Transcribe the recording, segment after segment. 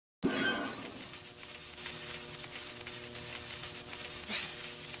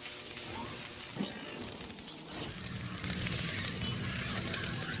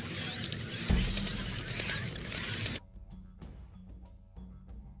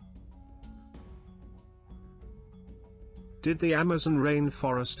Did the Amazon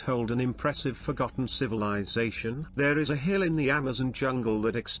rainforest hold an impressive forgotten civilization? There is a hill in the Amazon jungle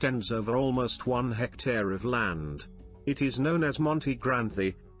that extends over almost 1 hectare of land. It is known as Monte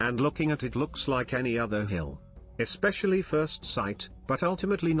Grande, and looking at it looks like any other hill. Especially first sight, but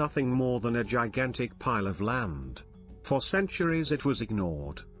ultimately nothing more than a gigantic pile of land. For centuries it was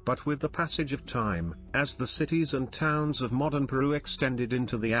ignored, but with the passage of time, as the cities and towns of modern Peru extended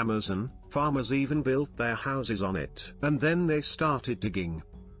into the Amazon, farmers even built their houses on it. And then they started digging.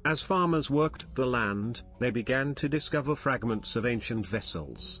 As farmers worked the land, they began to discover fragments of ancient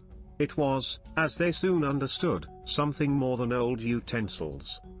vessels. It was, as they soon understood, something more than old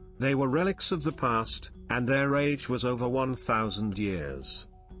utensils. They were relics of the past, and their age was over 1,000 years.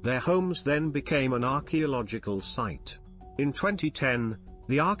 Their homes then became an archaeological site. In 2010,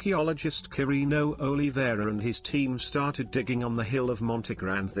 the archaeologist Quirino Oliveira and his team started digging on the hill of Monte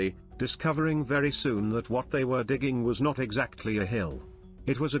Grande, discovering very soon that what they were digging was not exactly a hill.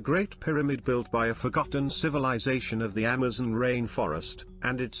 It was a great pyramid built by a forgotten civilization of the Amazon rainforest,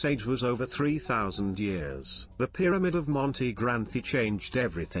 and its age was over 3,000 years. The Pyramid of Monte Grande changed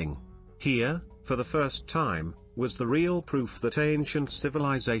everything. Here, for the first time, was the real proof that ancient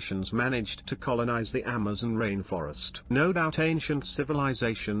civilizations managed to colonize the Amazon rainforest. No doubt ancient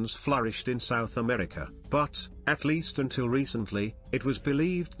civilizations flourished in South America, but, at least until recently, it was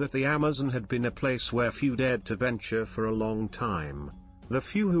believed that the Amazon had been a place where few dared to venture for a long time. The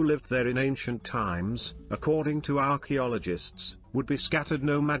few who lived there in ancient times, according to archaeologists, would be scattered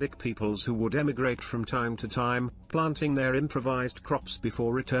nomadic peoples who would emigrate from time to time, planting their improvised crops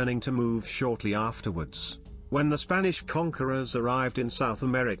before returning to move shortly afterwards. When the Spanish conquerors arrived in South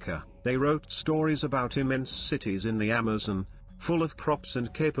America, they wrote stories about immense cities in the Amazon, full of crops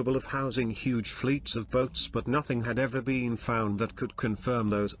and capable of housing huge fleets of boats, but nothing had ever been found that could confirm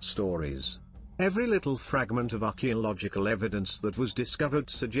those stories. Every little fragment of archaeological evidence that was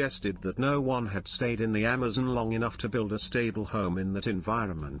discovered suggested that no one had stayed in the Amazon long enough to build a stable home in that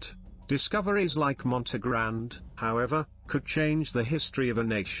environment. Discoveries like Monte Grande, however, could change the history of a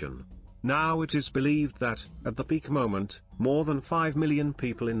nation. Now it is believed that, at the peak moment, more than 5 million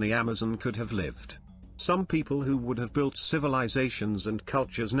people in the Amazon could have lived. Some people who would have built civilizations and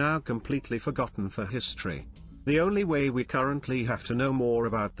cultures now completely forgotten for history. The only way we currently have to know more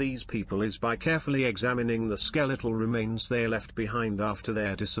about these people is by carefully examining the skeletal remains they left behind after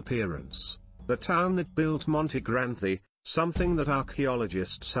their disappearance. The town that built Monte Grande, something that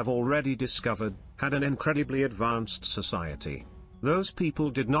archaeologists have already discovered, had an incredibly advanced society. Those people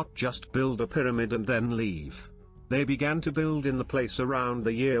did not just build a pyramid and then leave. They began to build in the place around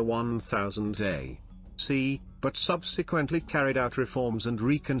the year 1000 A.C., but subsequently carried out reforms and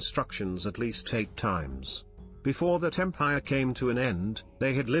reconstructions at least 8 times. Before that empire came to an end,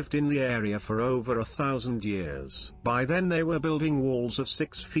 they had lived in the area for over 1,000 years. By then they were building walls of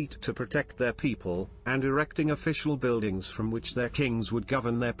 6 feet to protect their people, and erecting official buildings from which their kings would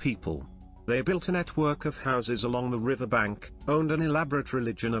govern their people. They built a network of houses along the riverbank, owned an elaborate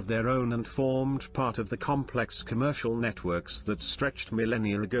religion of their own, and formed part of the complex commercial networks that stretched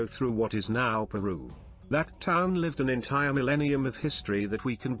millennia ago through what is now Peru. That town lived an entire millennium of history that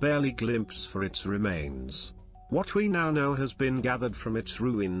we can barely glimpse for its remains. What we now know has been gathered from its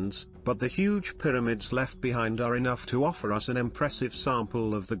ruins, but the huge pyramids left behind are enough to offer us an impressive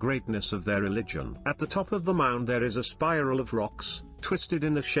sample of the greatness of their religion. At the top of the mound there is a spiral of rocks, twisted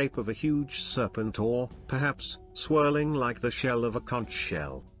in the shape of a huge serpent, or, perhaps, swirling like the shell of a conch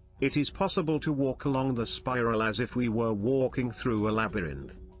shell. It is possible to walk along the spiral as if we were walking through a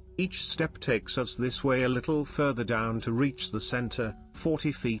labyrinth. Each step takes us this way a little further down to reach the center,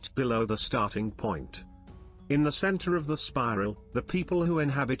 40 feet below the starting point. In the center of the spiral, the people who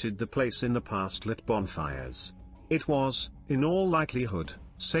inhabited the place in the past lit bonfires. It was, in all likelihood,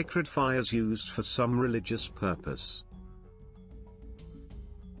 sacred fires used for some religious purpose.